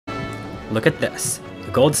Look at this,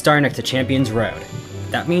 the gold star next to Champion's Road.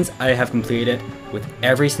 That means I have completed it with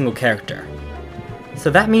every single character. So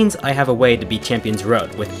that means I have a way to beat Champion's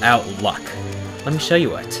Road without luck. Let me show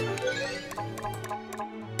you it.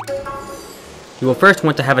 You will first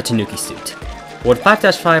want to have a Tanooki suit. World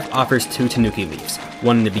 5-5 offers 2 Tanooki leaves,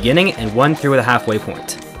 one in the beginning and one through the halfway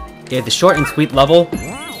point. It is a short and sweet level,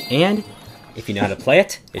 and if you know how to play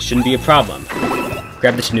it, it shouldn't be a problem.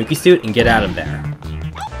 Grab the Tanooki suit and get out of there.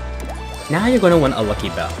 Now you're going to want a Lucky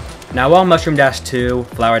Bell. Now while Mushroom Dash 2,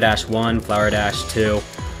 Flower Dash 1, Flower Dash 2,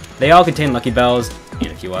 they all contain Lucky Bells, and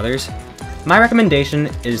a few others, my recommendation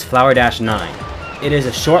is Flower Dash 9. It is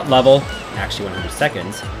a short level, actually 100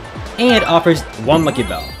 seconds, and offers 1 Lucky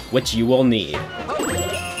Bell, which you will need.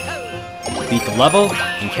 Beat the level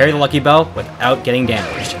and carry the Lucky Bell without getting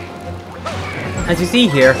damaged. As you see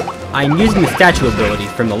here, I'm using the statue ability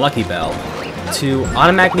from the Lucky Bell to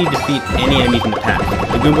automatically defeat any enemies in the path.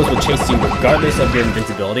 The Goombas will chase you regardless of your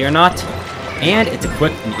invincibility or not, and it's a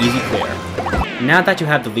quick and easy clear. Now that you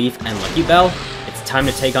have the Leaf and Lucky Bell, it's time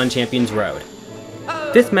to take on Champion's Road.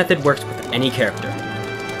 This method works with any character.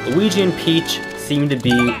 Luigi and Peach seem to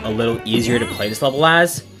be a little easier to play this level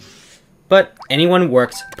as, but anyone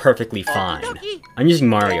works perfectly fine. I'm using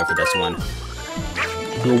Mario for this one.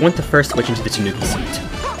 You will want to first switch into the Tanooki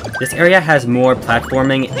suit. This area has more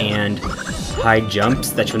platforming and high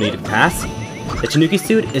jumps that you'll need to pass. The Tanooki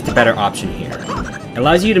suit is the better option here. It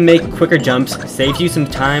allows you to make quicker jumps, saves you some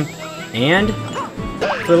time, and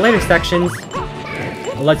for the later sections,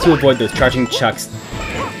 it lets you avoid those charging chucks.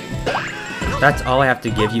 That's all I have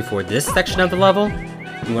to give you for this section of the level.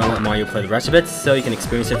 I'm going to let Mario play the rest of it so you can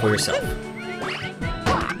experience it for yourself.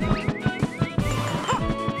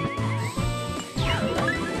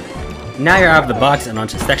 Now you're out of the box and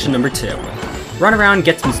onto section number 2. Run around,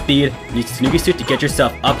 get some speed, and use the Tanooki suit to get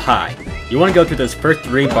yourself up high. You want to go through those first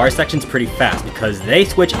 3 bar sections pretty fast because they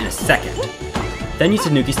switch in a second. Then use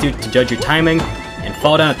the Tanooki suit to judge your timing and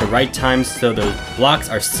fall down at the right time so those blocks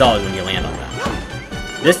are solid when you land on them.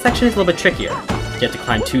 This section is a little bit trickier. You have to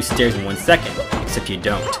climb 2 stairs in 1 second, except you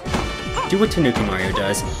don't. Do what Tanooki Mario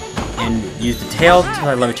does, and use the tail to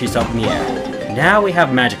levitate yourself in the air. Now we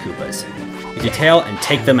have Magic Koopas. Use your tail and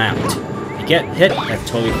take them out. If you get hit, that's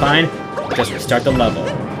totally fine. Just restart the level.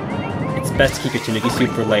 It's best to keep your Tanooki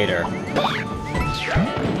suit for later.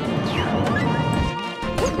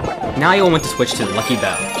 Now you'll want to switch to the Lucky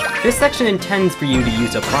Bell. This section intends for you to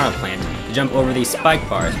use a Piranha Plant to jump over these spike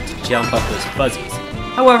bars to jump up those fuzzies.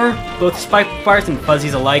 However, both spike bars and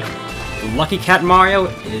fuzzies alike, the Lucky Cat Mario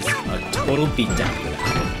is a total beatdown for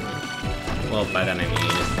that. Well, by that I mean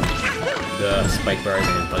the spike bars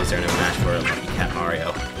and fuzzies are no match for a Lucky Cat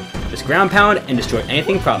Mario. Just ground pound and destroy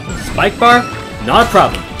anything problem. Spike bar, not a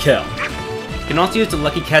problem, kill. You can also use the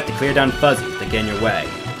Lucky Cat to clear down fuzzies that get in your way.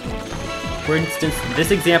 For instance, in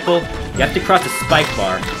this example, you have to cross a spike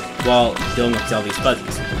bar while dealing with all these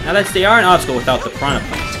fuzzies. Now that they are an obstacle without the Piranha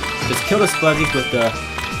Plant, just kill those fuzzies with the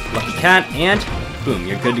Lucky Cat and boom,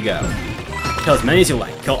 you're good to go. Kill as many as you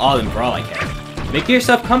like, kill all of them for all I care. Make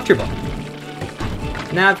yourself comfortable.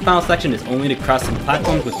 Now the final section is only to cross some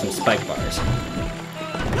platforms with some spike bars.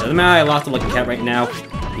 Doesn't matter I lost the Lucky Cat right now,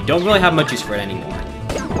 we don't really have much use for it anymore.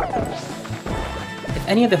 If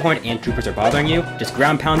any of the horned ant troopers are bothering you, just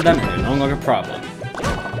ground pound them and they're no longer a problem.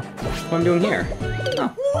 What I'm doing here?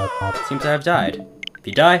 Oh, seems I have died. If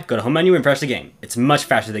you die, go to home menu and refresh the game. It's much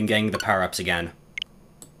faster than getting the power-ups again.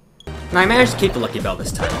 Now I managed to keep the Lucky Bell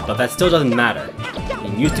this time, but that still doesn't matter. You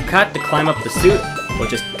can use the cut to climb up the suit, or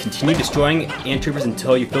just continue destroying ant troopers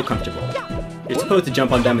until you feel comfortable. You're supposed to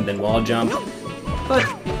jump on them and then wall jump, but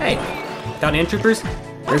hey, without ant troopers,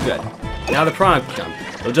 you're good. Now the piranha jump.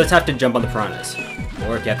 You'll just have to jump on the piranhas.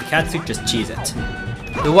 Or if you have the cat suit, just cheese it.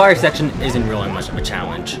 The water section isn't really much of a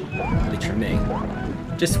challenge, at least for me.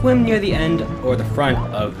 Just swim near the end or the front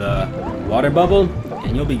of the water bubble,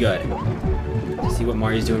 and you'll be good. See what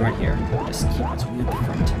Mario's doing right here. Just keep on swimming at the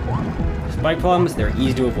front. Spike problems, they're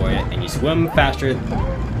easy to avoid it, and you swim faster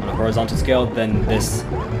on a horizontal scale than this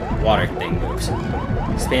water thing moves.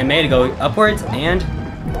 Spam A to go upwards, and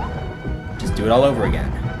just do it all over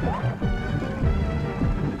again.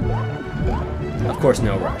 Of course,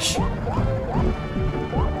 no rush.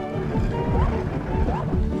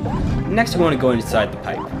 Next, you want to go inside the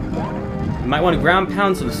pipe. You might want to ground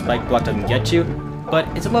pound so the spike block doesn't get you, but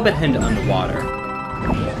it's a little bit hidden underwater.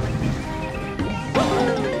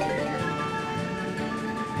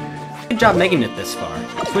 Good job making it this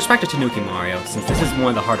far. Switch back to Tanooki Mario, since this is one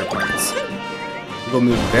of the harder parts. You'll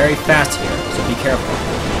move very fast here, so be careful.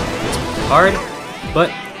 It's hard,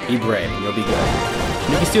 but be brave and you'll be good.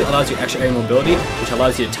 Tanooki suit allows you extra air mobility, which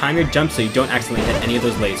allows you to time your jump so you don't accidentally hit any of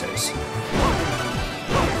those lasers.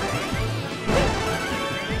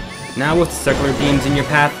 Now with the circular beams in your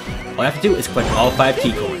path, all you have to do is collect all 5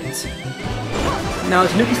 key coins. Now the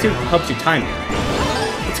Tanooki suit helps you time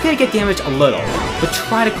it. It's going to get damaged a little, but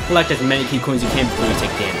try to collect as many key coins you can before you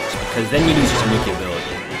take damage, because then you lose your Tanooki ability.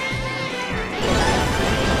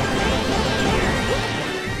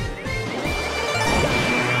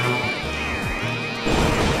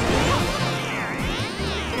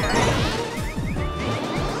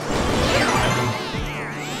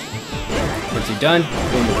 Once you're done,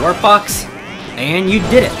 go in the warp box, and you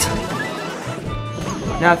did it!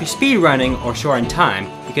 Now if you're speed running or short on time,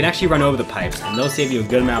 you can actually run over the pipes, and they'll save you a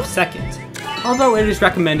good amount of seconds. Although it is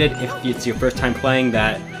recommended if it's your first time playing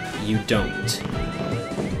that you don't.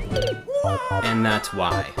 And that's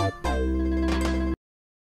why.